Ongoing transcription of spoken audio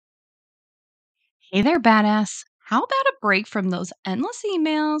Hey there, badass. How about a break from those endless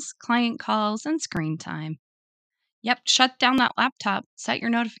emails, client calls, and screen time? Yep, shut down that laptop, set your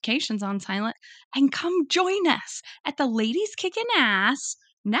notifications on silent, and come join us at the Ladies Kickin' Ass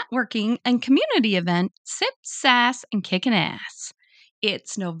networking and community event, Sip, Sass, and Kickin' Ass.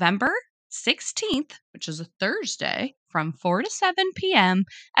 It's November 16th, which is a Thursday, from 4 to 7 p.m.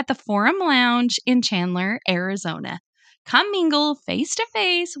 at the Forum Lounge in Chandler, Arizona. Come mingle face to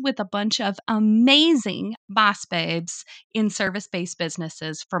face with a bunch of amazing boss babes in service based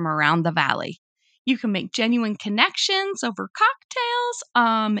businesses from around the valley. You can make genuine connections over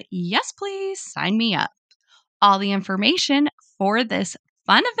cocktails. Yes, please sign me up. All the information for this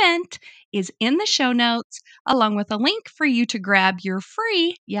fun event is in the show notes, along with a link for you to grab your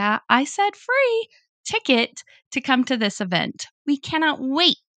free, yeah, I said free, ticket to come to this event. We cannot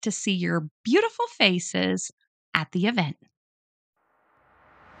wait to see your beautiful faces at the event.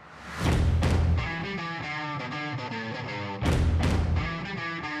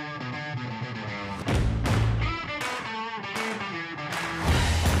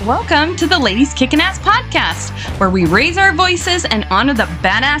 Welcome to the Ladies Kickin' Ass podcast, where we raise our voices and honor the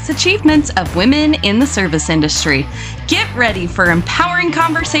badass achievements of women in the service industry. Get ready for empowering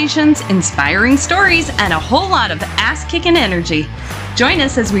conversations, inspiring stories, and a whole lot of ass-kicking energy. Join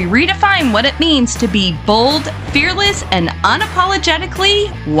us as we redefine what it means to be bold, fearless, and unapologetically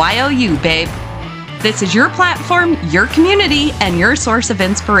YOU, babe. This is your platform, your community, and your source of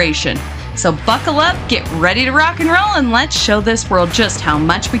inspiration. So buckle up, get ready to rock and roll, and let's show this world just how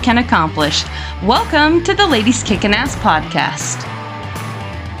much we can accomplish. Welcome to the Ladies Kickin' Ass podcast.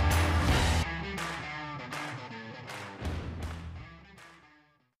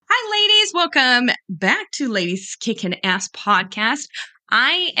 Hi, ladies. Welcome back to Ladies Kickin' Ass podcast.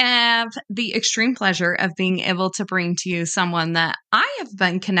 I have the extreme pleasure of being able to bring to you someone that I have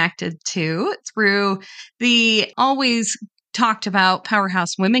been connected to through the always talked about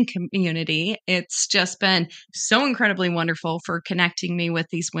Powerhouse Women community. It's just been so incredibly wonderful for connecting me with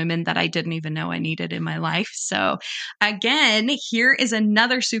these women that I didn't even know I needed in my life. So again, here is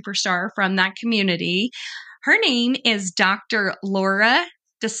another superstar from that community. Her name is Dr. Laura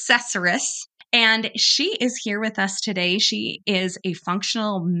Decesaris, and she is here with us today. She is a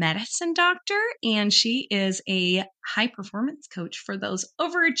functional medicine doctor, and she is a high performance coach for those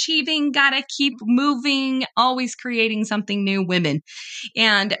overachieving, gotta keep moving, always creating something new women.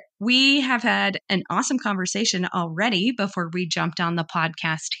 And we have had an awesome conversation already before we jumped on the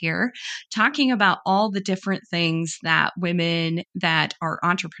podcast here, talking about all the different things that women that are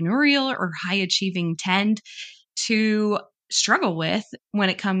entrepreneurial or high achieving tend to struggle with when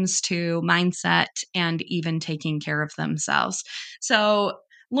it comes to mindset and even taking care of themselves. So,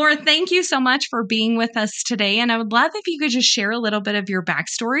 Laura, thank you so much for being with us today. And I would love if you could just share a little bit of your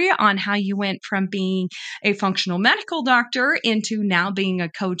backstory on how you went from being a functional medical doctor into now being a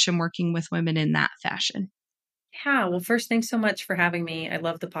coach and working with women in that fashion. Yeah, well, first, thanks so much for having me. I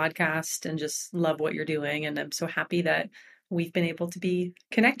love the podcast and just love what you're doing. And I'm so happy that we've been able to be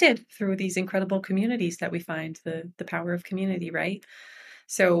connected through these incredible communities that we find, the power of community, right?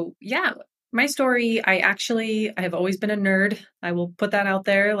 So, yeah, my story, I have always been a nerd. I will put that out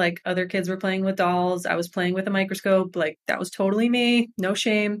there. Like other kids were playing with dolls. I was playing with a microscope. Like that was totally me. No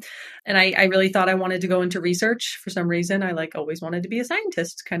shame. And I really thought I wanted to go into research for some reason. I like always wanted to be a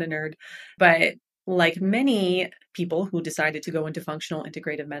scientist kind of nerd. But like many people who decided to go into functional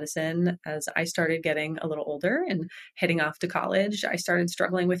integrative medicine, as I started getting a little older and heading off to college, I started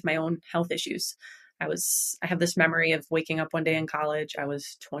struggling with my own health issues. I have this memory of waking up one day in college. I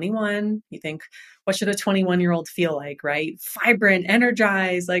was 21. You think, what should a 21-year-old feel like, right? Vibrant,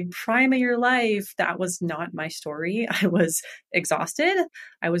 energized, like prime of your life. That was not my story. I was exhausted.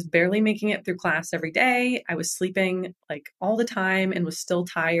 I was barely making it through class every day. I was sleeping like all the time and was still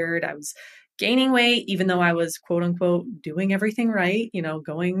tired. I was gaining weight, even though I was quote unquote doing everything right,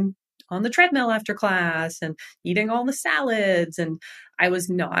 going on the treadmill after class and eating all the salads. And I was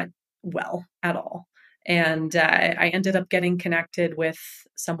not well at all. And I ended up getting connected with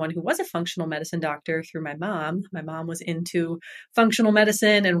someone who was a functional medicine doctor through my mom. My mom was into functional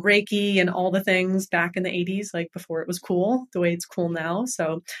medicine and Reiki and all the things back in the 80s, like before it was cool, the way it's cool now.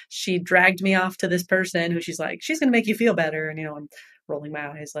 So she dragged me off to this person who she's like, she's going to make you feel better. And, I'm rolling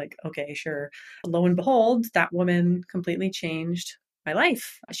my eyes like, okay, sure. Lo and behold, that woman completely changed my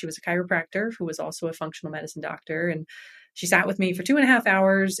life. She was a chiropractor who was also a functional medicine doctor. And she sat with me for 2.5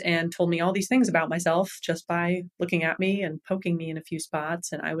 hours and told me all these things about myself just by looking at me and poking me in a few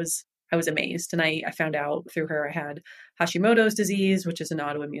spots. And I was amazed. And I found out through her I had Hashimoto's disease, which is an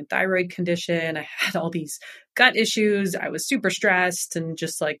autoimmune thyroid condition. I had all these gut issues. I was super stressed and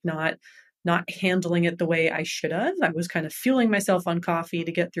just like not not handling it the way I should have. I was kind of fueling myself on coffee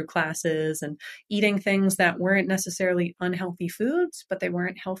to get through classes and eating things that weren't necessarily unhealthy foods, but they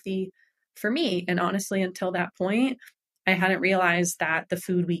weren't healthy for me. And honestly, until that point, I hadn't realized that the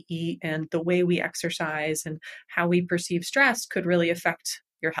food we eat and the way we exercise and how we perceive stress could really affect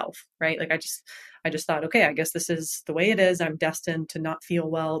your health, right? Like I just thought, okay, I guess this is the way it is. I'm destined to not feel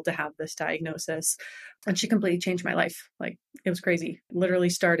well, to have this diagnosis. And she completely changed my life. Like it was crazy. Literally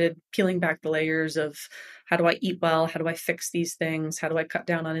started peeling back the layers of how do I eat well? How do I fix these things? How do I cut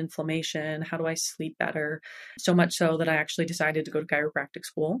down on inflammation? How do I sleep better? So much so that I actually decided to go to chiropractic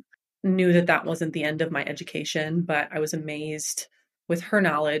school. Knew that that wasn't the end of my education, but I was amazed with her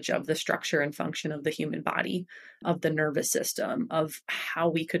knowledge of the structure and function of the human body, of the nervous system, of how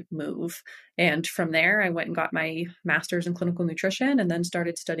we could move. And from there, I went and got my master's in clinical nutrition and then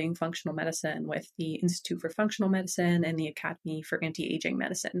started studying functional medicine with the Institute for Functional Medicine and the Academy for Anti-Aging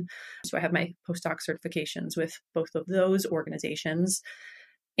Medicine. So I have my postdoc certifications with both of those organizations.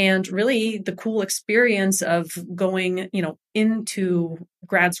 And really the cool experience of going, into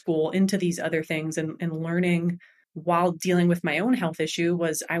grad school, into these other things and learning while dealing with my own health issue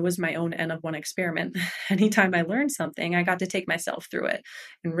was I was my own N of one experiment. Anytime I learned something, I got to take myself through it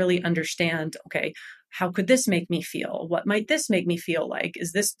and really understand, okay, how could this make me feel? What might this make me feel like?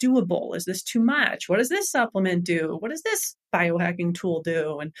 Is this doable? Is this too much? What does this supplement do? What does this biohacking tool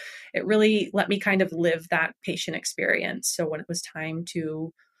do? And it really let me kind of live that patient experience. So when it was time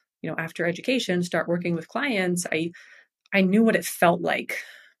to, after education, start working with clients, I knew what it felt like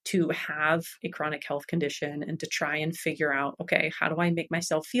to have a chronic health condition and to try and figure out, okay, how do I make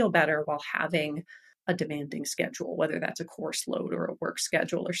myself feel better while having a demanding schedule, whether that's a course load or a work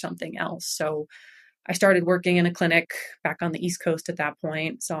schedule or something else. So I started working in a clinic back on the East Coast at that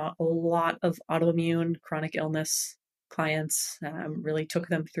point, saw a lot of autoimmune chronic illness clients, really took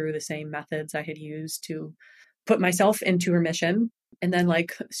them through the same methods I had used to put myself into remission. And then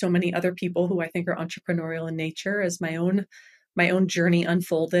like so many other people who I think are entrepreneurial in nature, as my own journey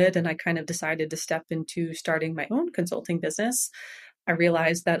unfolded and I kind of decided to step into starting my own consulting business, I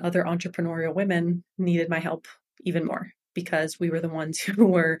realized that other entrepreneurial women needed my help even more because we were the ones who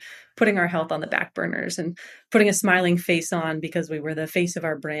were putting our health on the back burners and putting a smiling face on because we were the face of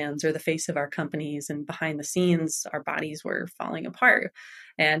our brands or the face of our companies. And behind the scenes, our bodies were falling apart.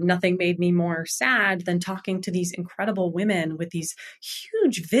 And nothing made me more sad than talking to these incredible women with these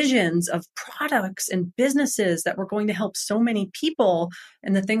huge visions of products and businesses that were going to help so many people.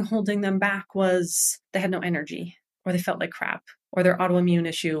 And the thing holding them back was they had no energy, or they felt like crap, or their autoimmune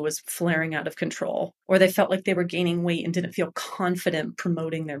issue was flaring out of control, or they felt like they were gaining weight and didn't feel confident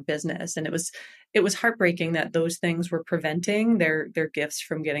promoting their business. And it was heartbreaking that those things were preventing their gifts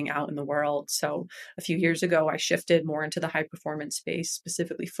from getting out in the world. So a few years ago, I shifted more into the high performance space,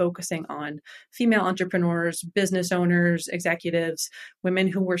 specifically focusing on female entrepreneurs, business owners, executives, women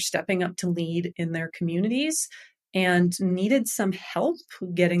who were stepping up to lead in their communities and needed some help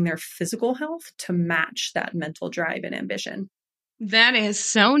getting their physical health to match that mental drive and ambition. That is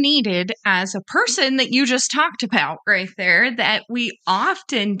so needed as a person that you just talked about right there, that we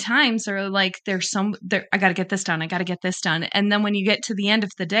oftentimes are like, I got to get this done. I got to get this done. And then when you get to the end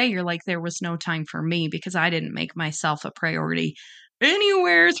of the day, you're like, there was no time for me because I didn't make myself a priority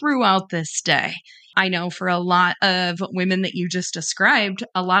anywhere throughout this day. I know for a lot of women that you just described,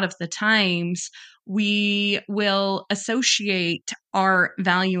 a lot of the times we will associate our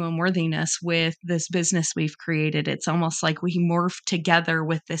value and worthiness with this business we've created. It's almost like we morph together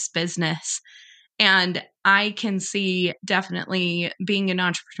with this business. And I can see definitely being an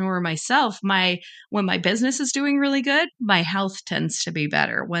entrepreneur myself, when my business is doing really good, my health tends to be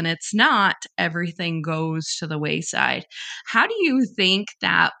better. When it's not, everything goes to the wayside. How do you think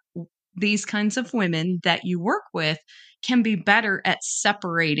that these kinds of women that you work with can be better at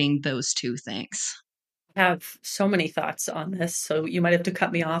separating those two things? I have so many thoughts on this, so you might have to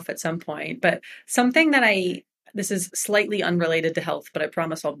cut me off at some point. But something that this is slightly unrelated to health, but I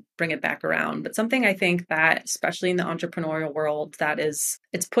promise I'll bring it back around. But something I think that, especially in the entrepreneurial world,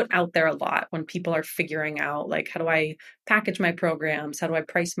 it's put out there a lot when people are figuring out, like, how do I package my programs? How do I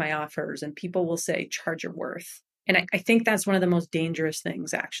price my offers? And people will say, charge your worth. And I think that's one of the most dangerous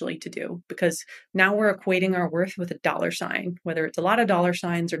things actually to do, because now we're equating our worth with a dollar sign, whether it's a lot of dollar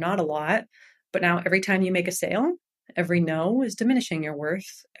signs or not a lot. But now every time you make a sale, every no is diminishing your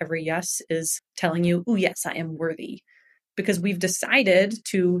worth. Every yes is telling you, oh, yes, I am worthy. Because we've decided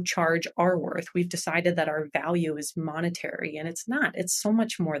to charge our worth. We've decided that our value is monetary, and it's not. It's so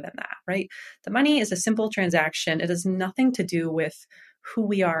much more than that, right? The money is a simple transaction. It has nothing to do with who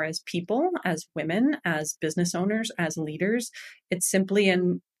we are as people, as women, as business owners, as leaders. It's simply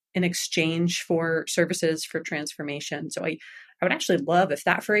an in exchange for services for transformation. So I would actually love if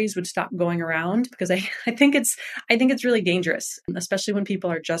that phrase would stop going around, because I think it's really dangerous, especially when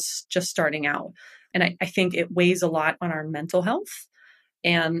people are just starting out. And I think it weighs a lot on our mental health.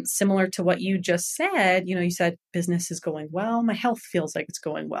 And similar to what you just said, you said business is going well. My health feels like it's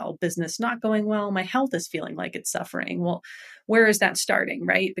going well. Business not going well. My health is feeling like it's suffering. Well, where is that starting,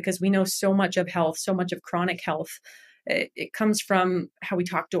 right? Because we know so much of health, so much of chronic health. It comes from how we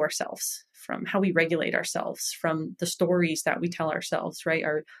talk to ourselves, from how we regulate ourselves, from the stories that we tell ourselves, right?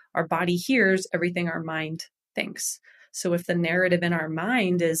 Our body hears everything our mind thinks. So if the narrative in our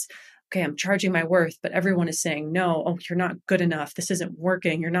mind is, okay, I'm charging my worth, but everyone is saying, no, oh, you're not good enough. This isn't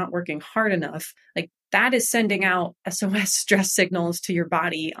working. You're not working hard enough. Like that is sending out SOS stress signals to your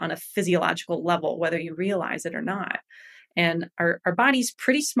body on a physiological level, whether you realize it or not. And our body's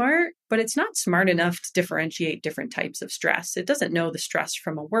pretty smart, but it's not smart enough to differentiate different types of stress. It doesn't know the stress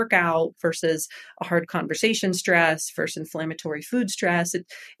from a workout versus a hard conversation stress versus inflammatory food stress. It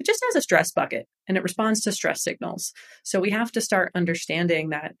just has a stress bucket and it responds to stress signals. So we have to start understanding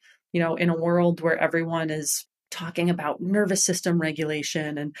that, in a world where everyone is talking about nervous system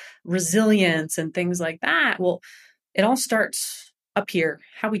regulation and resilience and things like that, well, it all starts up here,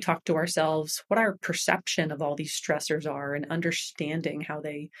 how we talk to ourselves, what our perception of all these stressors are, and understanding how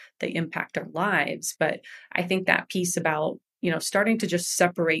they impact our lives. But I think that piece about, starting to just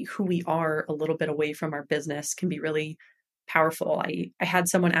separate who we are a little bit away from our business can be really powerful. I had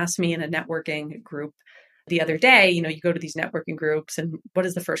someone ask me in a networking group the other day, you go to these networking groups and what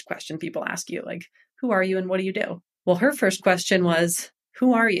is the first question people ask you? Like, who are you and what do you do? Well, her first question was,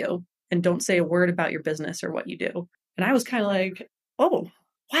 who are you? And don't say a word about your business or what you do. And I was kind of like, oh,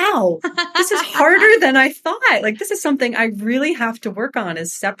 wow, this is harder than I thought. Like, this is something I really have to work on,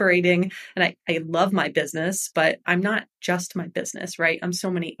 is separating. And I love my business, but I'm not just my business, right? I'm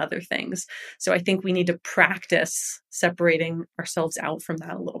so many other things. So I think we need to practice separating ourselves out from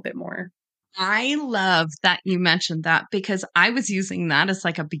that a little bit more. I love that you mentioned that because I was using that as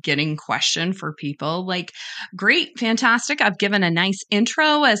like a beginning question for people. Like, great, fantastic. I've given a nice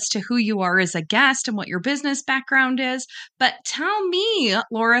intro as to who you are as a guest and what your business background is. But tell me,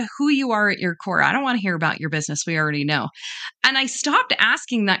 Laura, who you are at your core. I don't want to hear about your business. We already know. And I stopped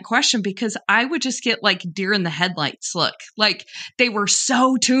asking that question because I would just get like deer in the headlights look. Like they were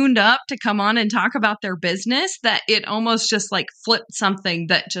so tuned up to come on and talk about their business that it almost just like flipped something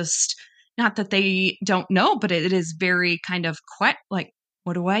that just, not that they don't know, but it is very kind of like,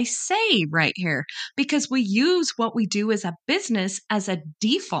 what do I say right here? Because we use what we do as a business as a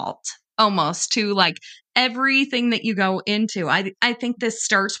default almost to like everything that you go into. I think this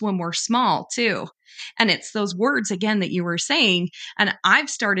starts when we're small too. And it's those words again that you were saying. And I've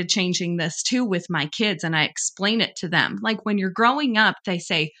started changing this too with my kids, and I explain it to them. Like when you're growing up, they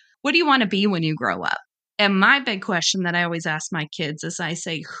say, what do you want to be when you grow up? And my big question that I always ask my kids is I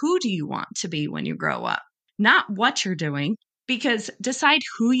say, who do you want to be when you grow up? Not what you're doing, because decide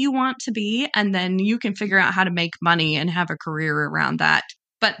who you want to be, and then you can figure out how to make money and have a career around that.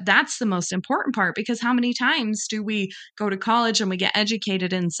 But that's the most important part, because how many times do we go to college and we get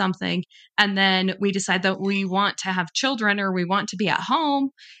educated in something and then we decide that we want to have children or we want to be at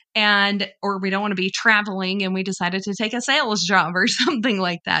home or we don't want to be traveling and we decided to take a sales job or something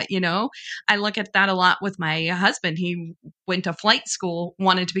like that, I look at that a lot with my husband. He went to flight school,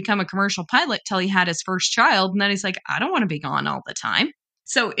 wanted to become a commercial pilot till he had his first child. And then he's like, I don't want to be gone all the time.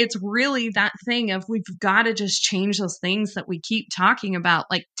 So it's really that thing of we've got to just change those things that we keep talking about,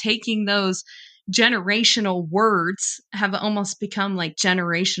 like taking those generational words have almost become like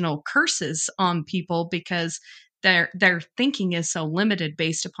generational curses on people because their thinking is so limited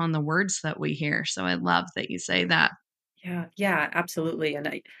based upon the words that we hear. So I love that you say that. Yeah, absolutely.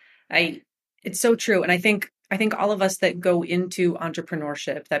 And I, it's so true. And I think all of us that go into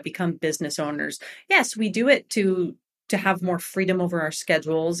entrepreneurship, that become business owners, yes, we do it to have more freedom over our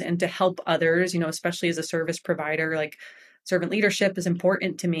schedules and to help others, especially as a service provider. Like servant leadership is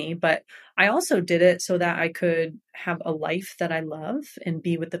important to me, but I also did it so that I could have a life that I love and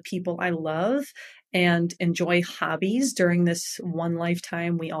be with the people I love and enjoy hobbies during this one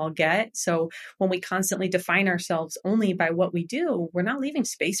lifetime we all get. So when we constantly define ourselves only by what we do, we're not leaving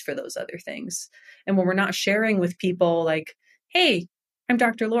space for those other things. And when we're not sharing with people like, hey, I'm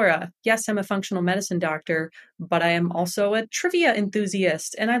Dr. Laura. Yes, I'm a functional medicine doctor, but I am also a trivia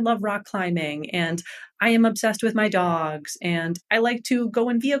enthusiast and I love rock climbing and I am obsessed with my dogs and I like to go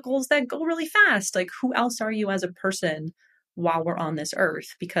in vehicles that go really fast. Like, who else are you as a person while we're on this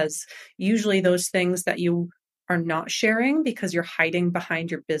earth? Because usually those things that you are not sharing because you're hiding behind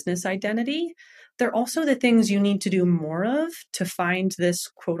your business identity, they're also the things you need to do more of to find this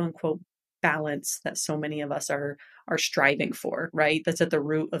quote unquote balance that so many of us are striving for, right? That's at the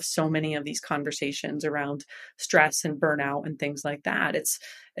root of so many of these conversations around stress and burnout and things like that. It's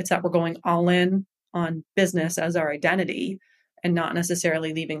that we're going all in on business as our identity and not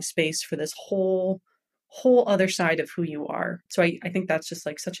necessarily leaving space for this whole other side of who you are. So I think that's just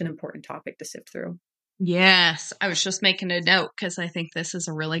like such an important topic to sift through. Yes, I was just making a note because I think this is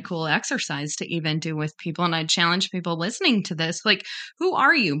a really cool exercise to even do with people. And I challenge people listening to this, like, who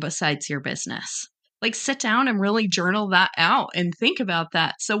are you besides your business? Like, sit down and really journal that out and think about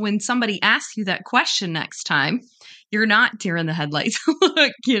that. So when somebody asks you that question next time, you're not deer in the headlights,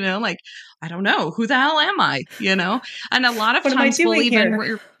 like, like, I don't know, who the hell am I? And a lot of What am I times we'll doing even,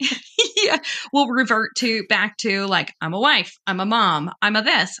 here? yeah, we'll revert back to like, I'm a wife, I'm a mom, I'm a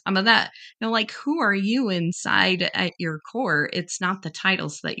this, I'm a that. Like, who are you inside at your core? It's not the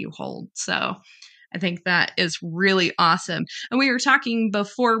titles that you hold. So I think that is really awesome. And we were talking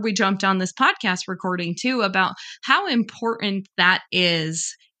before we jumped on this podcast recording too about how important that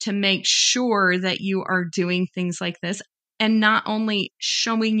is to make sure that you are doing things like this and not only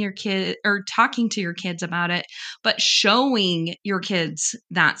showing your kid or talking to your kids about it, but showing your kids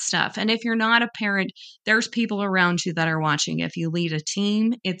that stuff. And if you're not a parent, there's people around you that are watching. If you lead a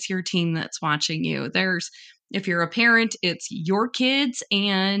team, it's your team that's watching you. If you're a parent, it's your kids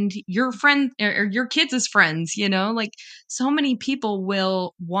and your friend or your kids' friends, like so many people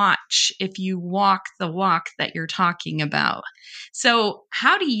will watch if you walk the walk that you're talking about. So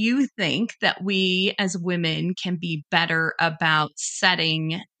how do you think that we as women can be better about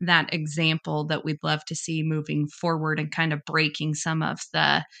setting that example that we'd love to see moving forward and kind of breaking some of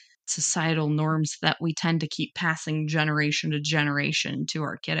the societal norms that we tend to keep passing generation to generation to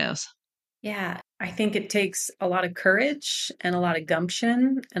our kiddos? Yeah, I think it takes a lot of courage and a lot of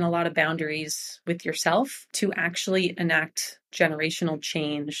gumption and a lot of boundaries with yourself to actually enact generational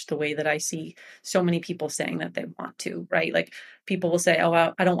change the way that I see so many people saying that they want to, right? Like people will say,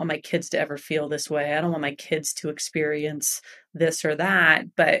 oh, I don't want my kids to ever feel this way. I don't want my kids to experience this or that.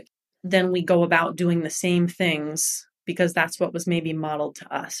 But then we go about doing the same things because that's what was maybe modeled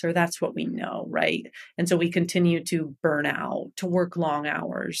to us or that's what we know, right? And so we continue to burn out, to work long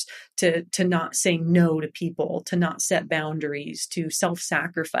hours, to not say no to people, to not set boundaries, to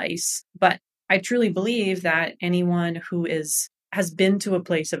self-sacrifice. But I truly believe that anyone who has been to a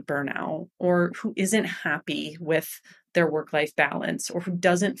place of burnout or who isn't happy with their work-life balance or who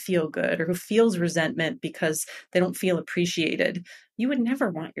doesn't feel good or who feels resentment because they don't feel appreciated, you would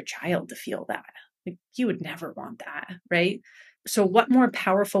never want your child to feel that. Like, you would never want that, right? So what more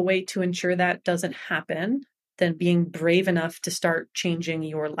powerful way to ensure that doesn't happen than being brave enough to start changing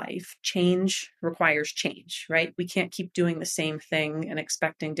your life? Change requires change, right? We can't keep doing the same thing and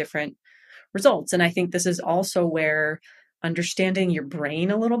expecting different results. And I think this is also where understanding your brain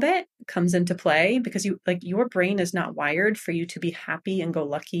a little bit comes into play because your brain is not wired for you to be happy and go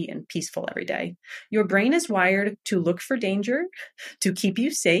lucky and peaceful every day. Your brain is wired to look for danger, to keep you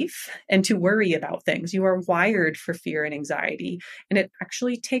safe, and to worry about things. You are wired for fear and anxiety. And it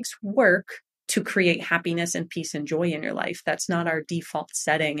actually takes work to create happiness and peace and joy in your life. That's not our default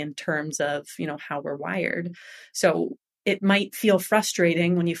setting in terms of, how we're wired. So it might feel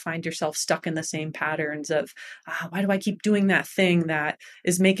frustrating when you find yourself stuck in the same patterns of, why do I keep doing that thing that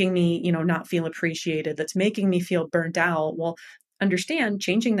is making me, not feel appreciated, that's making me feel burnt out? Well, understand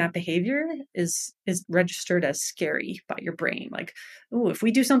changing that behavior is registered as scary by your brain. Like, oh, if we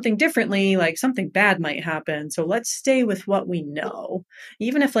do something differently, like something bad might happen. So let's stay with what we know.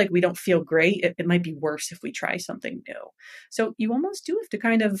 Even if like we don't feel great, it might be worse if we try something new. So you almost do have to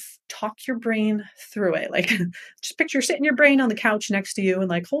kind of talk your brain through it. Like just picture sitting your brain on the couch next to you and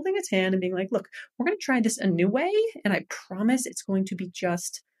like holding its hand and being like, look, we're going to try this a new way. And I promise it's going to be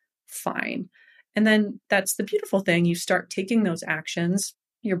just fine. And then that's the beautiful thing. You start taking those actions,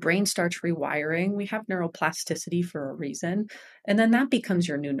 your brain starts rewiring. We have neuroplasticity for a reason. And then that becomes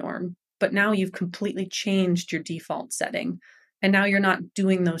your new norm. But now you've completely changed your default setting. And now you're not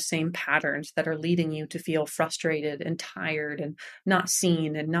doing those same patterns that are leading you to feel frustrated and tired and not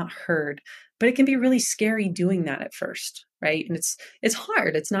seen and not heard. But it can be really scary doing that at first, right? And it's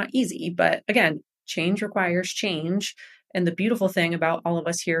hard. It's not easy. But again, change requires change. And the beautiful thing about all of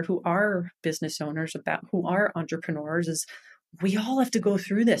us here who are business owners, who are entrepreneurs, is we all have to go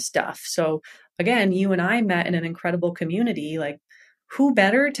through this stuff. So again, you and I met in an incredible community. Like, who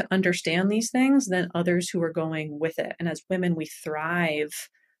better to understand these things than others who are going with it? And as women, we thrive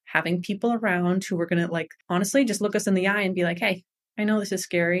having people around who are going to, like, honestly just look us in the eye and be like, hey, I know this is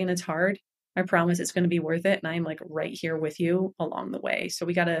scary and it's hard. I promise it's going to be worth it. And I'm like right here with you along the way. So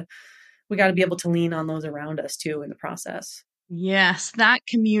we we got to be able to lean on those around us too in the process. Yes, that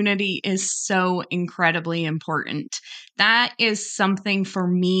community is so incredibly important. That is something for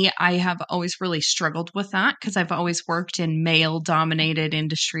me. I have always really struggled with that because I've always worked in male dominated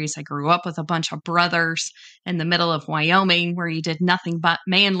industries. I grew up with a bunch of brothers in the middle of Wyoming where you did nothing but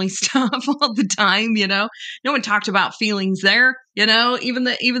manly stuff all the time, you know. No one talked about feelings there, you know, even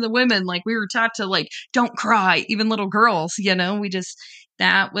the women, like we were taught to like don't cry, even little girls, you know. We just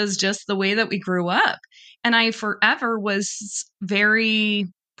that was just the way that we grew up. And I forever was very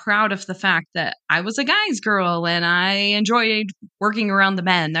proud of the fact that I was a guy's girl and I enjoyed working around the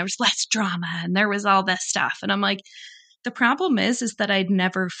men. There was less drama and there was all this stuff. And I'm like, the problem is that I'd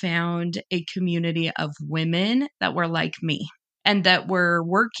never found a community of women that were like me and that were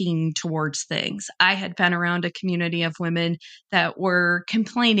working towards things. I had been around a community of women that were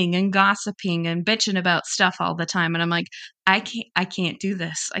complaining and gossiping and bitching about stuff all the time. And I'm like, I can't do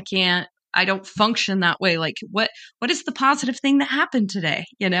this. I don't function that way. Like what is the positive thing that happened today,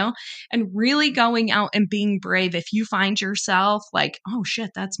 you know? And really going out and being brave if you find yourself like, oh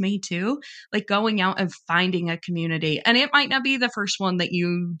shit, that's me too. Like going out and finding a community. And it might not be the first one that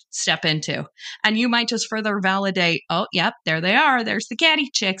you step into. And you might just further validate, oh, yep, there they are. There's the catty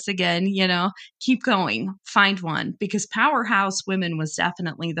chicks again, you know. Keep going. Find one. Because Powerhouse Women was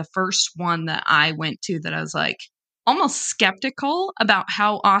definitely the first one that I went to that I was like, almost skeptical about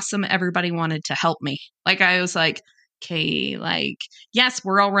how awesome everybody wanted to help me. Like I was like, okay, like, yes,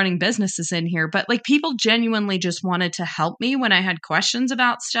 we're all running businesses in here, but like people genuinely just wanted to help me when I had questions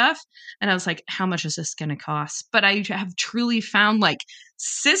about stuff. And I was like, how much is this going to cost? But I have truly found like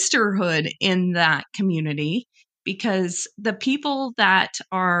sisterhood in that community because the people that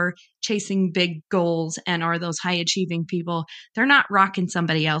are chasing big goals and are those high achieving people, they're not rocking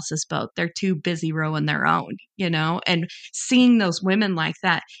somebody else's boat. They're too busy rowing their own, you know, and seeing those women like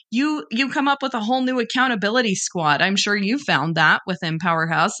that, you come up with a whole new accountability squad. I'm sure you found that within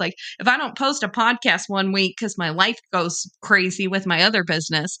Powerhouse. Like if I don't post a podcast one week because my life goes crazy with my other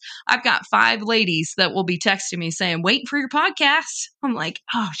business, I've got 5 ladies that will be texting me saying, waiting for your podcast. I'm like,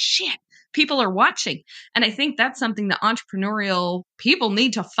 oh shit. People are watching. And I think that's something that entrepreneurial people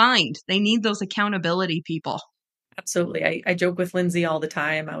need to find. They need those accountability people. Absolutely. I joke with Lindsay all the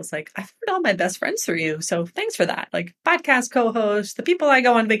time. I was like, I found all my best friends through you. So thanks for that. Like podcast co-hosts, the people I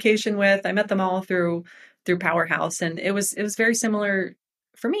go on vacation with, I met them all through Powerhouse. And it was very similar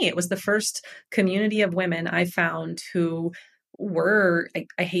for me. It was the first community of women I found who were,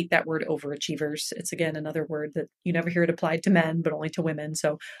 I hate that word, overachievers. It's again another word that you never hear it applied to men, but only to women.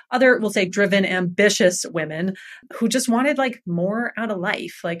 So other, we'll say driven, ambitious women who just wanted like more out of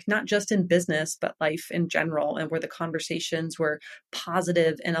life, like not just in business, but life in general. And where the conversations were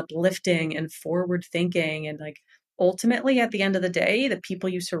positive and uplifting and forward thinking and like ultimately at the end of the day, the people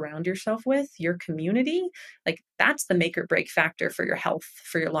you surround yourself with, your community, like that's the make or break factor for your health,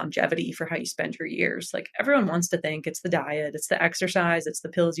 for your longevity, for how you spend your years. Like everyone wants to think it's the diet, it's the exercise, it's the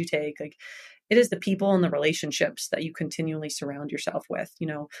pills you take. Like it is the people and the relationships that you continually surround yourself with. You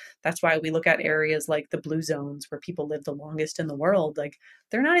know, that's why we look at areas like the blue zones where people live the longest in the world. Like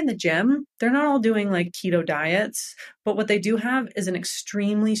they're not in the gym. They're not all doing like keto diets, but what they do have is an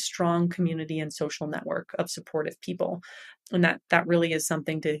extremely strong community and social network of supportive people. And that really is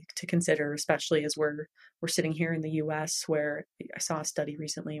something to consider, especially as we're sitting here in the US, where I saw a study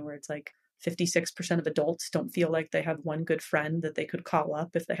recently where it's like 56% of adults don't feel like they have one good friend that they could call up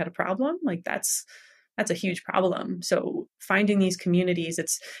if they had a problem. Like that's a huge problem. So finding these communities,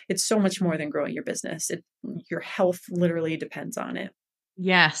 it's so much more than growing your business. Your health literally depends on it.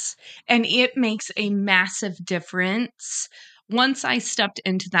 Yes. And it makes a massive difference. Once I stepped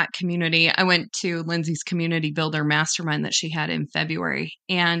into that community, I went to Lindsay's community builder mastermind that she had in February.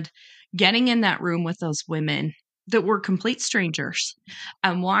 And getting in that room with those women that were complete strangers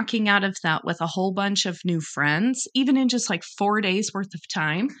and walking out of that with a whole bunch of new friends, even in just like 4 days worth of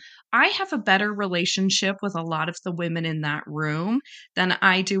time, I have a better relationship with a lot of the women in that room than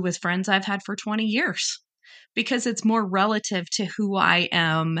I do with friends I've had for 20 years because it's more relative to who I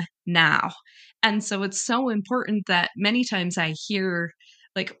am now. And so it's so important that many times I hear,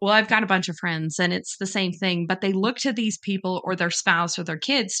 like, well, I've got a bunch of friends and it's the same thing, but they look to these people or their spouse or their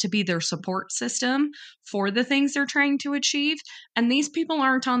kids to be their support system for the things they're trying to achieve. And these people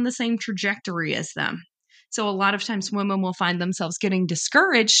aren't on the same trajectory as them. So a lot of times women will find themselves getting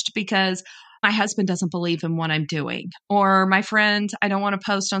discouraged because my husband doesn't believe in what I'm doing. Or my friend, I don't want to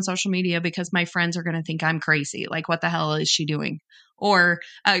post on social media because my friends are going to think I'm crazy. Like, what the hell is she doing? Or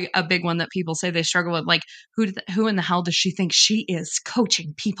a big one that people say they struggle with, like, who in the hell does she think she is,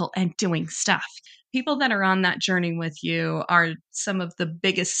 coaching people and doing stuff? People that are on that journey with you are some of the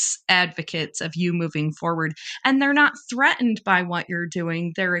biggest advocates of you moving forward. And they're not threatened by what you're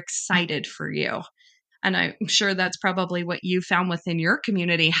doing. They're excited for you. And I'm sure that's probably what you found within your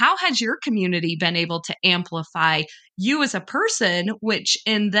community. How has your community been able to amplify you as a person, which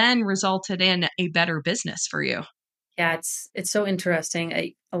and then resulted in a better business for you? Yeah, it's so interesting.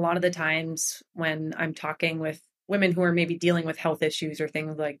 A lot of the times when I'm talking with women who are maybe dealing with health issues or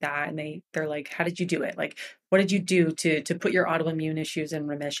things like that, and they're like, "How did you do it? Like, what did you do to put your autoimmune issues in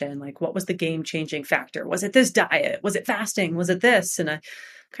remission? Like, what was the game-changing factor? Was it this diet? Was it fasting? Was it this?" And I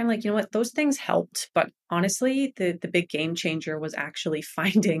kind of like, you know what, those things helped, but honestly, the big game changer was actually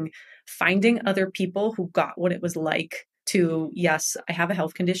finding other people who got what it was like to, yes, I have a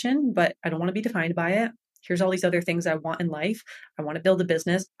health condition, but I don't want to be defined by it. Here's all these other things I want in life. I want to build a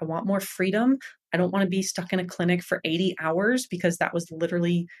business. I want more freedom. I don't want to be stuck in a clinic for 80 hours because that was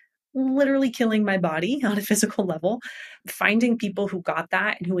literally killing my body on a physical level. Finding people who got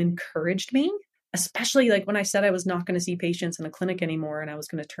that and who encouraged me, especially like when I said I was not going to see patients in a clinic anymore and I was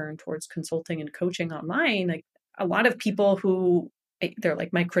going to turn towards consulting and coaching online, like a lot of people who they're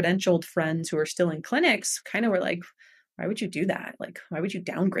like my credentialed friends who are still in clinics kind of were like, why would you do that? Like, why would you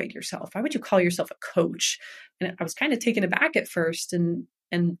downgrade yourself? Why would you call yourself a coach? And I was kind of taken aback at first. And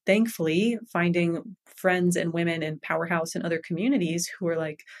thankfully finding friends and women in Powerhouse and other communities who are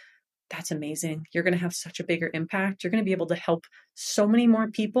like, that's amazing. You're going to have such a bigger impact. You're going to be able to help so many more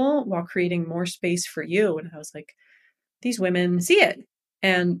people while creating more space for you. And I was like, these women see it.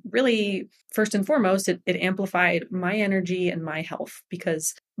 And really, first and foremost, it amplified my energy and my health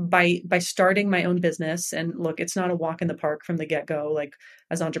because by starting my own business, and look, it's not a walk in the park from the get-go. Like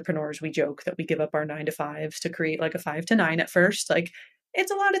as entrepreneurs, we joke that we give up our 9 to 5s to create like a 5 to 9 at first. Like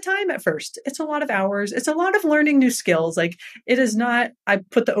it's a lot of time at first. It's a lot of hours. It's a lot of learning new skills. Like it is not, I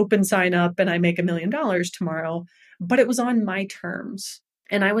put the open sign up and I make $1 million tomorrow, but it was on my terms.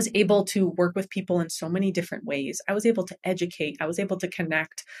 And I was able to work with people in so many different ways. I was able to educate. I was able to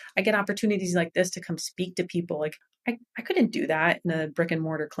connect. I get opportunities like this to come speak to people. Like I couldn't do that in a brick and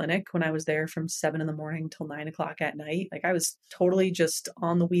mortar clinic when I was there from 7 a.m. till 9 o'clock at night. Like I was totally just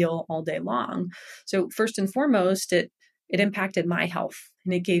on the wheel all day long. So first and foremost, it impacted my health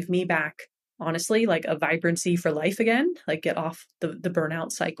and it gave me back, honestly, like a vibrancy for life again, like get off the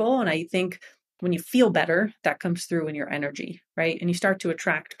burnout cycle. And I think when you feel better, that comes through in your energy, right? And you start to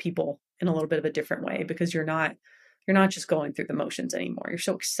attract people in a little bit of a different way because you're not just going through the motions anymore. You're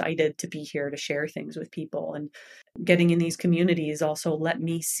so excited to be here to share things with people. And getting in these communities also let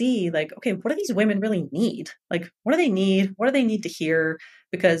me see like, okay, what do these women really need? Like, what do they need? What do they need to hear?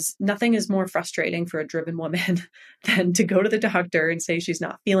 Because nothing is more frustrating for a driven woman than to go to the doctor and say she's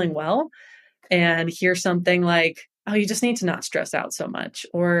not feeling well and hear something like, oh, you just need to not stress out so much,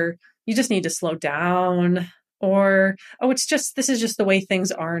 or you just need to slow down, or, oh, this is just the way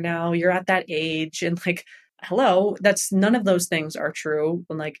things are now. You're at that age. And like, hello, that's none of those things are true.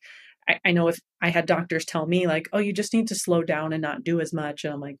 And like, I know if I had doctors tell me like, oh, you just need to slow down and not do as much.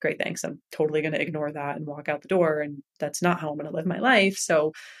 And I'm like, great, thanks. I'm totally going to ignore that and walk out the door. And that's not how I'm going to live my life.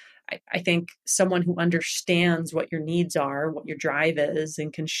 So I think someone who understands what your needs are, what your drive is,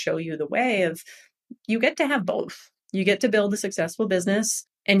 and can show you the way of, you get to have both. You get to build a successful business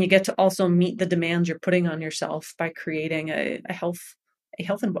and you get to also meet the demands you're putting on yourself by creating a health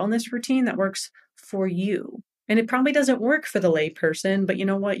and wellness routine that works for you. And it probably doesn't work for the layperson, but you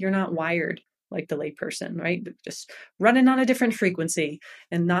know what? You're not wired like the layperson, right? Just running on a different frequency,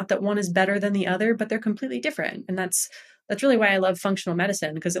 and not that one is better than the other, but they're completely different. And that's really why I love functional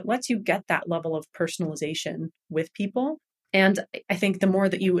medicine, because it lets you get that level of personalization with people. And I think the more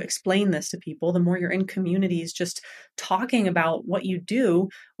that you explain this to people, the more you're in communities just talking about what you do,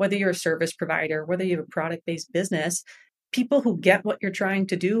 whether you're a service provider, whether you have a product-based business, people who get what you're trying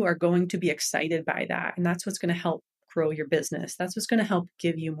to do are going to be excited by that. And that's what's going to help grow your business. That's what's going to help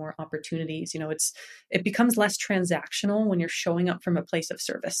give you more opportunities. You know, it becomes less transactional when you're showing up from a place of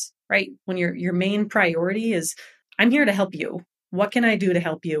service, right? When your main priority is, I'm here to help you. What can I do to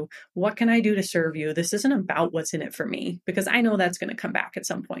help you? What can I do to serve you? This isn't about what's in it for me, because I know that's going to come back at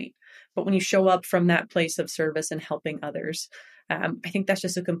some point. But when you show up from that place of service and helping others, I think that's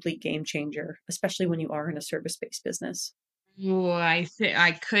just a complete game changer, especially when you are in a service-based business. Oh, I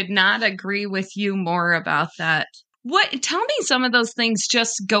could not agree with you more about that. Tell me some of those things,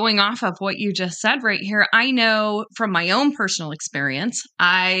 just going off of what you just said right here. I know from my own personal experience,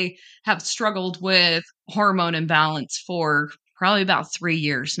 I have struggled with hormone imbalance for probably about 3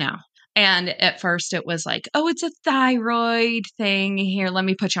 years now. And at first it was like, oh, it's a thyroid thing. Here, let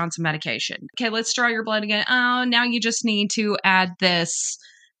me put you on some medication. Okay, let's draw your blood again. Oh, now you just need to add this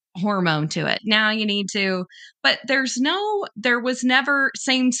hormone to it. Now you need to, but there was never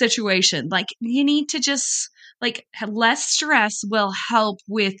same situation. Like, you need to just, like, less stress will help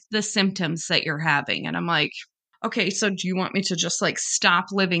with the symptoms that you're having. And I'm like, okay, so do you want me to just like stop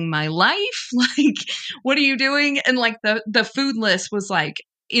living my life? Like, what are you doing? And like the food list was like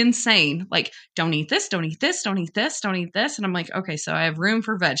insane. Like, don't eat this, don't eat this, don't eat this, don't eat this. And I'm like, okay, so I have room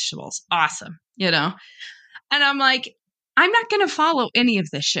for vegetables. Awesome. And I'm like, I'm not going to follow any of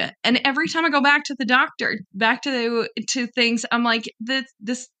this shit. And every time I go back to the doctor, back to things, I'm like,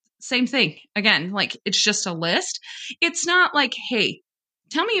 this same thing again. Like, it's just a list. It's not like, hey,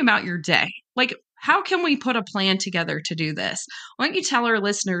 tell me about your day. Like, how can we put a plan together to do this? Why don't you tell our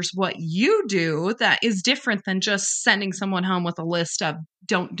listeners what you do that is different than just sending someone home with a list of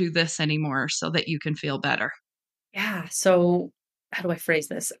don't do this anymore so that you can feel better? Yeah. So how do I phrase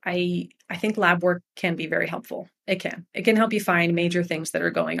this? I think lab work can be very helpful. It can. It can help you find major things that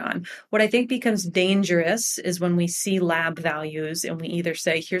are going on. What I think becomes dangerous is when we see lab values and we either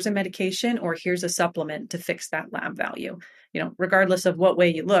say, here's a medication or here's a supplement to fix that lab value. Regardless of what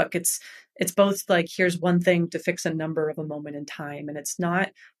way you look, it's both like, here's one thing to fix a number of a moment in time. And it's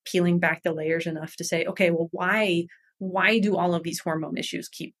not peeling back the layers enough to say, okay, well, why do all of these hormone issues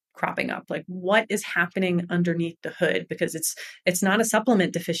keep cropping up? Like, what is happening underneath the hood? Because it's not a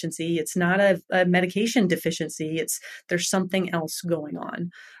supplement deficiency, it's not a medication deficiency, there's something else going on.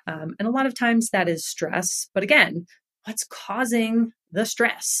 And a lot of times that is stress. But again, what's causing the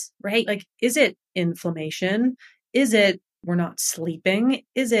stress, right? Like, is it inflammation? Is it we're not sleeping?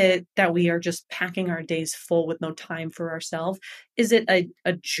 Is it that we are just packing our days full with no time for ourselves? Is it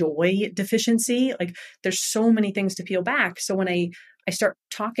a joy deficiency? Like, there's so many things to peel back. So when I start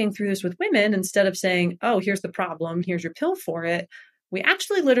talking through this with women, instead of saying, oh, here's the problem, here's your pill for it, we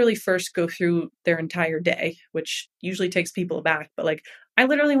actually literally first go through their entire day, which usually takes people aback. But like, I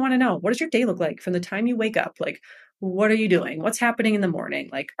literally want to know, what does your day look like from the time you wake up? Like, what are you doing? What's happening in the morning?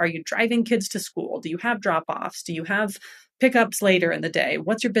 Like, are you driving kids to school? Do you have drop-offs? Do you have pickups later in the day?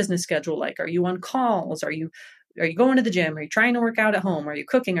 What's your business schedule like? Are you on calls? Are you going to the gym? Are you trying to work out at home? Are you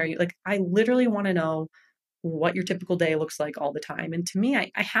cooking? Are you like, I literally want to know what your typical day looks like all the time. And to me, I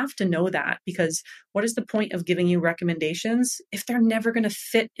have to know that, because what is the point of giving you recommendations if they're never going to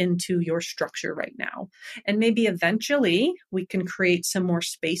fit into your structure right now? And maybe eventually we can create some more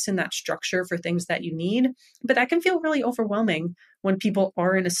space in that structure for things that you need. But that can feel really overwhelming when people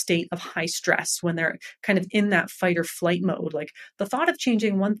are in a state of high stress, when they're kind of in that fight or flight mode. Like, the thought of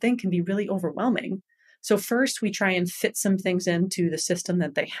changing one thing can be really overwhelming. So first we try and fit some things into the system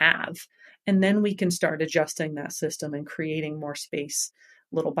that they have. And then we can start adjusting that system and creating more space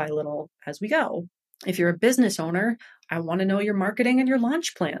little by little as we go. If you're a business owner, I want to know your marketing and your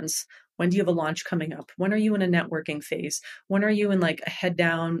launch plans. When do you have a launch coming up? When are you in a networking phase? When are you in like a head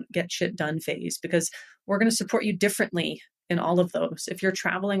down, get shit done phase? Because we're going to support you differently in all of those. If you're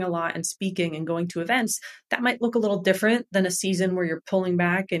traveling a lot and speaking and going to events, that might look a little different than a season where you're pulling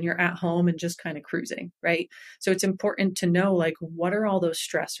back and you're at home and just kind of cruising, right? So it's important to know, like, what are all those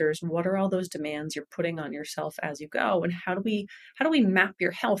stressors? What are all those demands you're putting on yourself as you go? And how do we map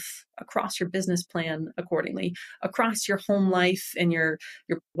your health across your business plan accordingly, across your home life and your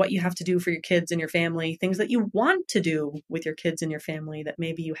what you have to do for your kids and your family, things that you want to do with your kids and your family that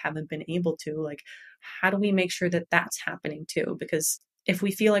maybe you haven't been able to. Like, how do we make sure that that's happening too? Because if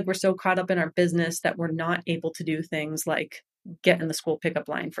we feel like we're so caught up in our business that we're not able to do things like get in the school pickup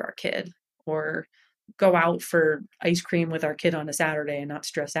line for our kid, or go out for ice cream with our kid on a Saturday and not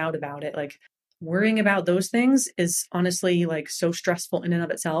stress out about it, like, worrying about those things is honestly like so stressful in and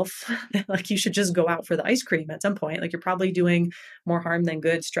of itself. Like, you should just go out for the ice cream at some point. Like, you're probably doing more harm than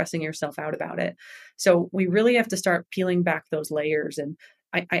good stressing yourself out about it. So we really have to start peeling back those layers. And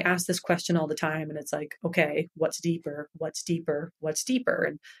I ask this question all the time, and it's like, okay, what's deeper? What's deeper? What's deeper?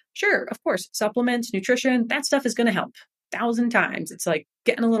 And sure, of course, supplements, nutrition, that stuff is going to help 1,000 times. It's like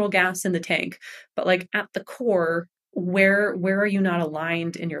getting a little gas in the tank. But like, at the core, where are you not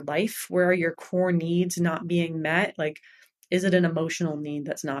aligned in your life? Where are your core needs not being met? Like, is it an emotional need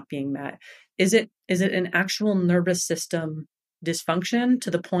that's not being met? Is it an actual nervous system dysfunction to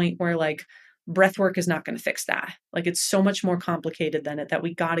the point where like breath work is not going to fix that? Like, it's so much more complicated than it, that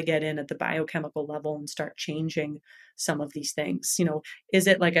we got to get in at the biochemical level and start changing some of these things. Is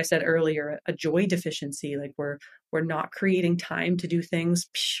it, like I said earlier, a joy deficiency? Like, we're not creating time to do things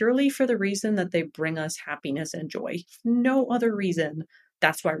purely for the reason that they bring us happiness and joy. No other reason.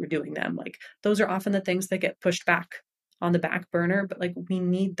 That's why we're doing them. Like, those are often the things that get pushed back on the back burner, but like we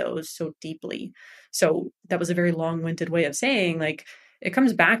need those so deeply. So that was a very long-winded way of saying like it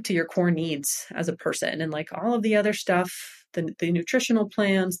comes back to your core needs as a person, and like all of the other stuff, the nutritional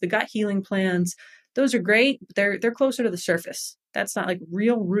plans, the gut healing plans, those are great, but they're closer to the surface. That's not like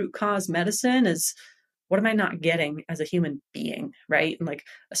real root cause medicine. Is what am I not getting as a human being, right? And like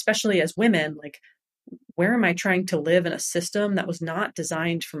especially as women, like where am I trying to live in a system that was not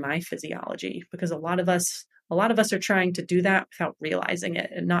designed for my physiology? Because a lot of us are trying to do that without realizing it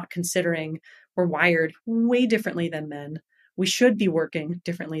and not considering we're wired way differently than men. We should be working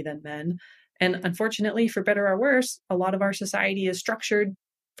differently than men. And unfortunately, for better or worse, a lot of our society is structured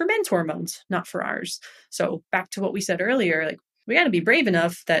for men's hormones, not for ours. So back to what we said earlier, like we got to be brave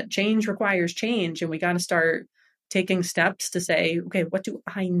enough that change requires change, and we got to start taking steps to say, okay, what do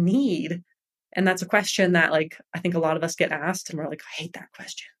I need? And that's a question that like I think a lot of us get asked and we're like, I hate that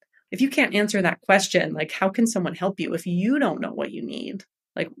question. If you can't answer that question, like how can someone help you if you don't know what you need?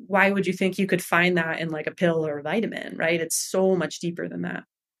 Like why would you think you could find that in like a pill or a vitamin, right? It's so much deeper than that.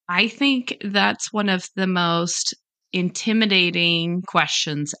 I think that's one of the most intimidating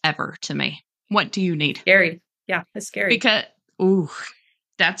questions ever to me. What do you need? Scary. Yeah, it's scary. Because, ooh,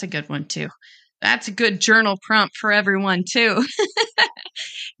 that's a good one too. That's a good journal prompt for everyone too.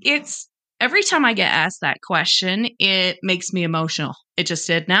 It's every time I get asked that question, it makes me emotional. It just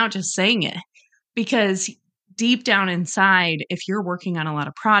did now, just saying it. Because deep down inside, if you're working on a lot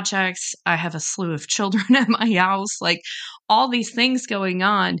of projects, I have a slew of children at my house, like all these things going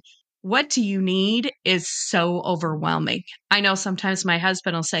on. What do you need is so overwhelming. I know sometimes my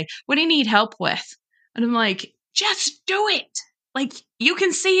husband will say, what do you need help with? And I'm like, just do it. Like you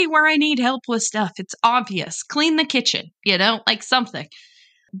can see where I need help with stuff. It's obvious. Clean the kitchen, like something.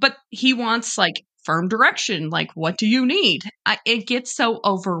 But he wants like firm direction. Like, what do you need? It gets so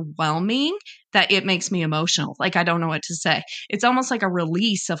overwhelming that it makes me emotional. Like, I don't know what to say. It's almost like a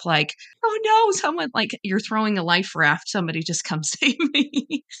release of like, oh no, someone like you're throwing a life raft. Somebody just come save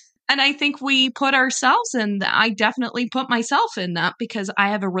me. And I think we put ourselves in that. I definitely put myself in that because I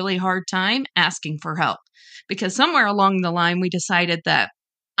have a really hard time asking for help. Because somewhere along the line, we decided that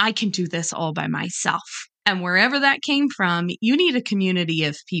I can do this all by myself. And wherever that came from, you need a community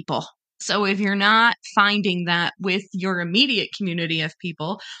of people. So if you're not finding that with your immediate community of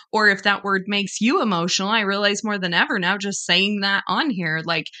people, or if that word makes you emotional, I realize more than ever now just saying that on here,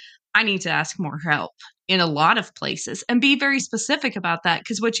 like I need to ask more help in a lot of places and be very specific about that.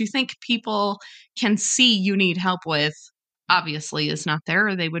 Because what you think people can see you need help with obviously is not there,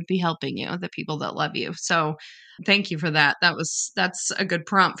 or they would be helping you, the people that love you. So thank you for that. That's a good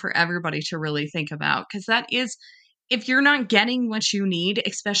prompt for everybody to really think about, because that is, if you're not getting what you need,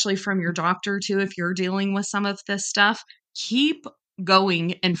 especially from your doctor too, if you're dealing with some of this stuff, keep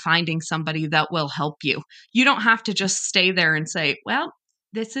going and finding somebody that will help you. You don't have to just stay there and say, well,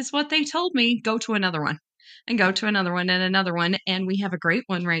 this is what they told me. Go to another one and go to another one and another one. And we have a great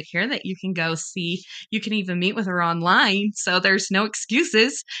one right here that you can go see. You can even meet with her online. So there's no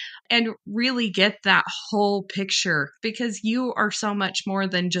excuses, and really get that whole picture, because you are so much more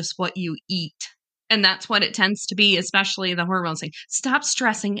than just what you eat. And that's what it tends to be, especially the hormones thing. Stop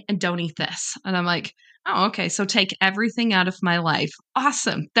stressing and don't eat this. And I'm like, oh, okay. So take everything out of my life.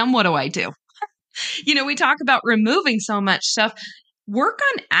 Awesome. Then what do I do? We talk about removing so much stuff. Work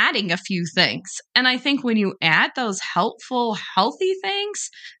on adding a few things. And I think when you add those helpful, healthy things,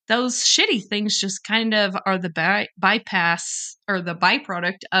 those shitty things just kind of are the bypass or the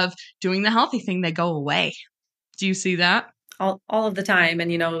byproduct of doing the healthy thing. They go away. Do you see that? All of the time.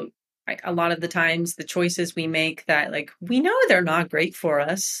 And, a lot of the times the choices we make that like, we know they're not great for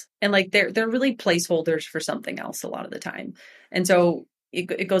us. And like, they're really placeholders for something else a lot of the time. And so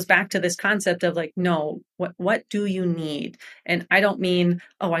it goes back to this concept of like, no, what do you need? And I don't mean,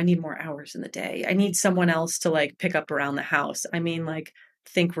 oh, I need more hours in the day. I need someone else to like pick up around the house. I mean, like,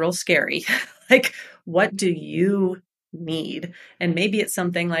 think real scary. Like, what do you need? And maybe it's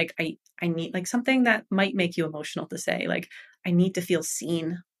something like, I need like something that might make you emotional to say, like, I need to feel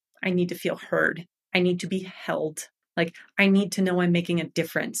seen. I need to feel heard. I need to be held. Like, I need to know I'm making a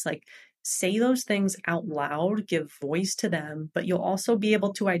difference. Like, say those things out loud, give voice to them, but you'll also be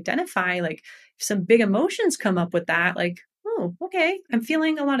able to identify like if some big emotions come up with that, like, oh, okay, I'm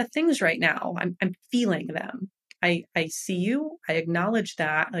feeling a lot of things right now. I'm feeling them. I see you. I acknowledge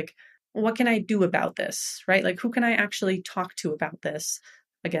that. Like, what can I do about this? Right? Like, who can I actually talk to about this?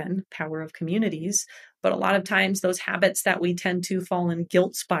 Again, power of communities. But a lot of times those habits that we tend to fall in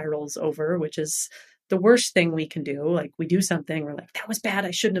guilt spirals over, which is the worst thing we can do. Like, we do something, we're like, that was bad,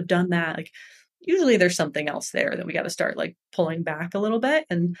 I shouldn't have done that. Like, usually there's something else there that we got to start like pulling back a little bit.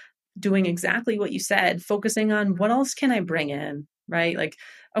 And doing exactly what you said, focusing on what else can I bring in, right? Like,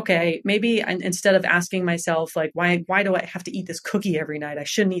 okay, maybe instead of asking myself, like, why do I have to eat this cookie every night? I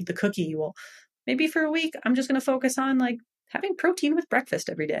shouldn't eat the cookie. Well, maybe for a week, I'm just going to focus on like having protein with breakfast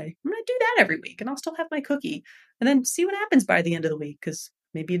every day. I'm going to do that every week and I'll still have my cookie and then see what happens by the end of the week. Cause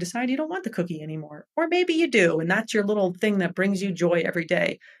maybe you decide you don't want the cookie anymore, or maybe you do. And that's your little thing that brings you joy every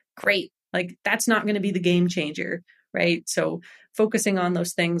day. Great. Like that's not going to be the game changer, right? So focusing on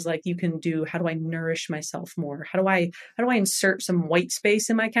those things like you can do, how do I nourish myself more? How do I insert some white space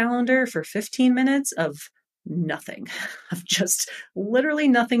in my calendar for 15 minutes of nothing, of just literally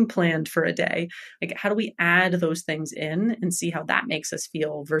nothing planned for a day? Like, how do we add those things in and see how that makes us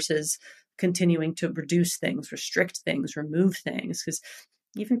feel versus continuing to reduce things, restrict things, remove things? Because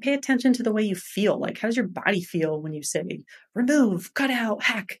even pay attention to the way you feel. Like, how does your body feel when you say remove, cut out,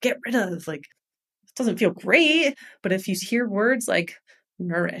 hack, get rid of? Like, it doesn't feel great. But if you hear words like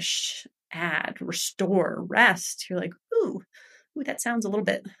nourish, add, restore, rest, you're like, ooh, that sounds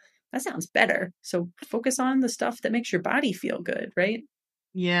that sounds better. So focus on the stuff that makes your body feel good, right?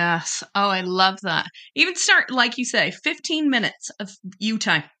 Yes. Oh, I love that. Even start, like you say, 15 minutes of you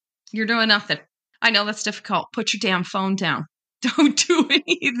time. You're doing nothing. I know that's difficult. Put your damn phone down. Don't do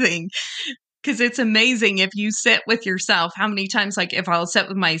anything. Because it's amazing if you sit with yourself. How many times, like, if I'll sit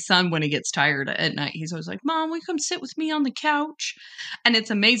with my son when he gets tired at night, he's always like, Mom, will you come sit with me on the couch? And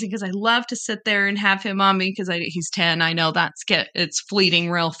it's amazing because I love to sit there and have him on me because he's 10. I know it's fleeting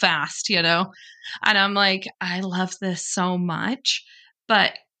real fast, you know? And I'm like, I love this so much.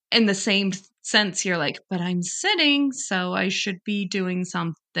 But in the same sense, you're like, but I'm sitting, so I should be doing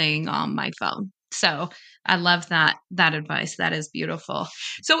something on my phone. So I love that advice. That is beautiful.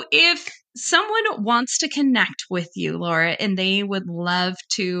 So if someone wants to connect with you, Laura, and they would love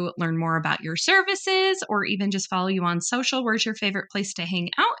to learn more about your services or even just follow you on social, where's your favorite place to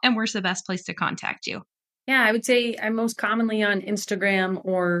hang out and where's the best place to contact you? Yeah, I would say I'm most commonly on Instagram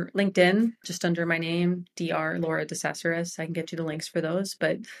or LinkedIn, just under my name, Dr. Laura Decesaris. I can get you the links for those,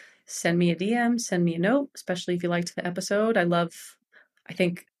 but send me a DM, send me a note, especially if you liked the episode. I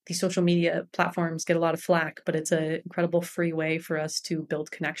think these social media platforms get a lot of flack, but it's an incredible free way for us to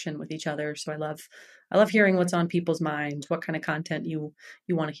build connection with each other. So I love hearing what's on people's minds, what kind of content you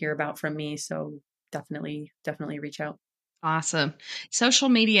want to hear about from me. So definitely reach out. Awesome. Social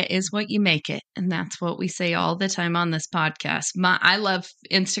media is what you make it. And that's what we say all the time on this podcast. I love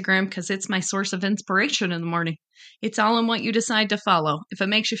Instagram because it's my source of inspiration in the morning. It's all in what you decide to follow. If it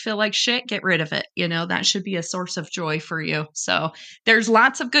makes you feel like shit, get rid of it. You know, that should be a source of joy for you. So there's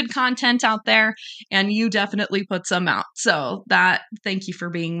lots of good content out there, and you definitely put some out. So thank you for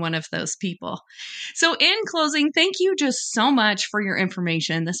being one of those people. So, in closing, thank you just so much for your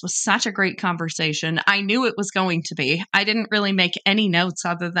information. This was such a great conversation. I knew it was going to be. I didn't really make any notes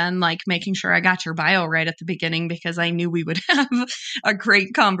other than like making sure I got your bio right at the beginning because I knew we would have a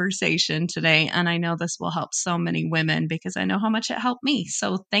great conversation today. And I know this will help so many women because I know how much it helped me.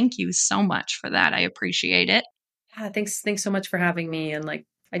 So, thank you so much for that. I appreciate it. Yeah, thanks so much for having me. And like,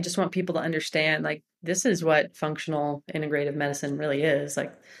 I just want people to understand, like, this is what functional integrative medicine really is.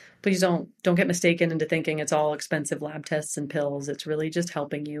 Like, please don't get mistaken into thinking it's all expensive lab tests and pills. It's really just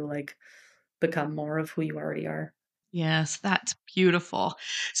helping you like become more of who you already are. Yes, that's beautiful.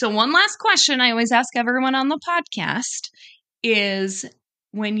 So, one last question I always ask everyone on the podcast is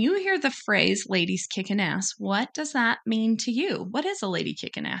when you hear the phrase ladies kicking ass, what does that mean to you? What is a lady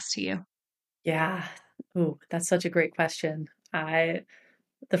kicking ass to you? Yeah. Ooh, that's such a great question.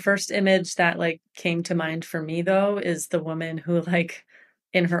 The first image that like came to mind for me though is the woman who like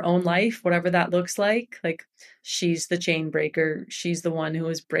in her own life, whatever that looks like she's the chain breaker. She's the one who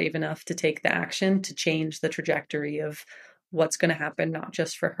is brave enough to take the action to change the trajectory of what's going to happen, not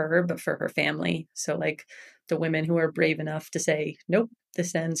just for her, but for her family. So like the women who are brave enough to say, nope,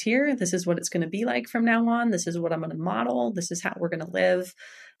 this ends here. This is what it's going to be like from now on. This is what I'm going to model. This is how we're going to live.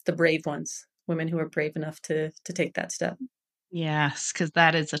 The brave ones, women who are brave enough to take that step. Yes, because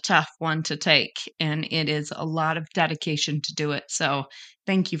that is a tough one to take, and it is a lot of dedication to do it. So,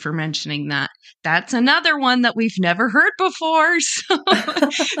 thank you for mentioning that. That's another one that we've never heard before. So,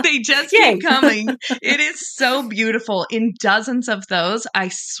 they just Yay. keep coming. It is so beautiful. In dozens of those, I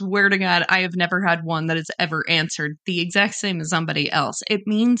swear to God, I have never had one that has ever answered the exact same as somebody else. It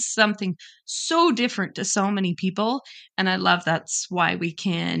means something so different to so many people. And I love that's why we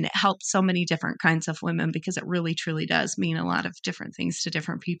can help so many different kinds of women because it really truly does mean a lot of different things to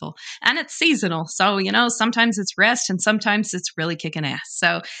different people. And it's seasonal. So, you know, sometimes it's rest and sometimes it's really kicking ass.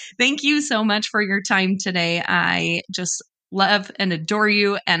 So, thank you so much for your time today. I just love and adore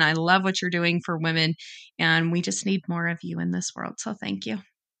you. And I love what you're doing for women. And we just need more of you in this world. So, thank you.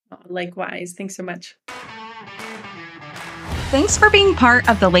 Likewise. Thanks so much. Thanks for being part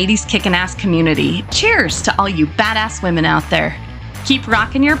of the Ladies Kickin' Ass community. Cheers to all you badass women out there. Keep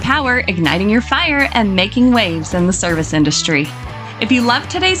rocking your power, igniting your fire, and making waves in the service industry. If you loved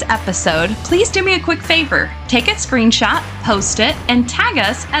today's episode, please do me a quick favor. Take a screenshot, post it, and tag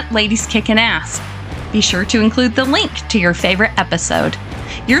us at Ladies Kickin' Ass. Be sure to include the link to your favorite episode.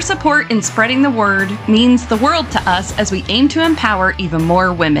 Your support in spreading the word means the world to us as we aim to empower even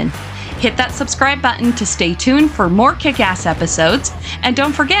more women. Hit that subscribe button to stay tuned for more kick-ass episodes. And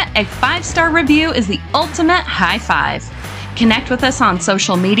don't forget, a 5-star review is the ultimate high five. Connect with us on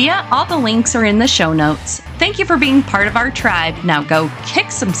social media. All the links are in the show notes. Thank you for being part of our tribe. Now go kick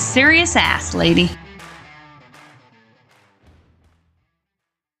some serious ass, lady.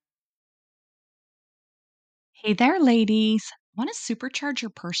 Hey there, ladies. Want to supercharge your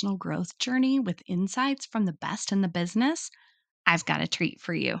personal growth journey with insights from the best in the business? I've got a treat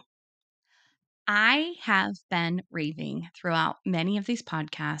for you. I have been raving throughout many of these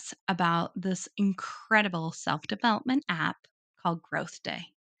podcasts about this incredible self development app called Growth Day.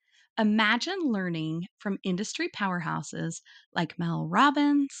 Imagine learning from industry powerhouses like Mel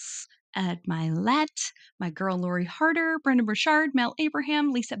Robbins, Ed Milet, my girl Lori Harder, Brendan Burchard, Mel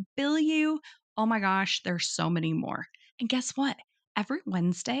Abraham, Lisa Bilyeu. Oh my gosh, there's so many more. And guess what? Every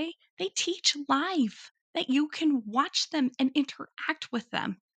Wednesday, they teach live that you can watch them and interact with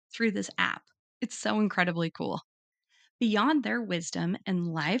them through this app. It's so incredibly cool. Beyond their wisdom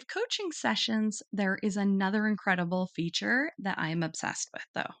and live coaching sessions, there is another incredible feature that I am obsessed with,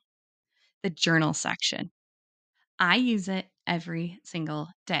 though: the journal section. I use it every single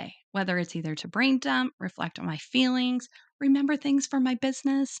day, whether it's either to brain dump, reflect on my feelings, remember things for my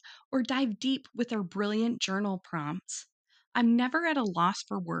business, or dive deep with their brilliant journal prompts. I'm never at a loss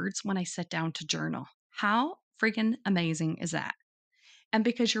for words when I sit down to journal. How freaking amazing is that? And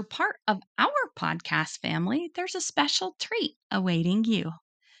because you're part of our podcast family, there's a special treat awaiting you.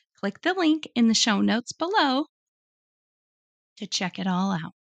 Click the link in the show notes below to check it all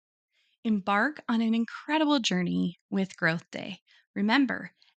out. Embark on an incredible journey with Growth Day.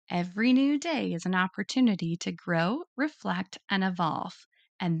 Remember, every new day is an opportunity to grow, reflect, and evolve.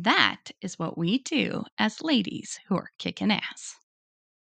 And that is what we do as ladies who are kicking ass.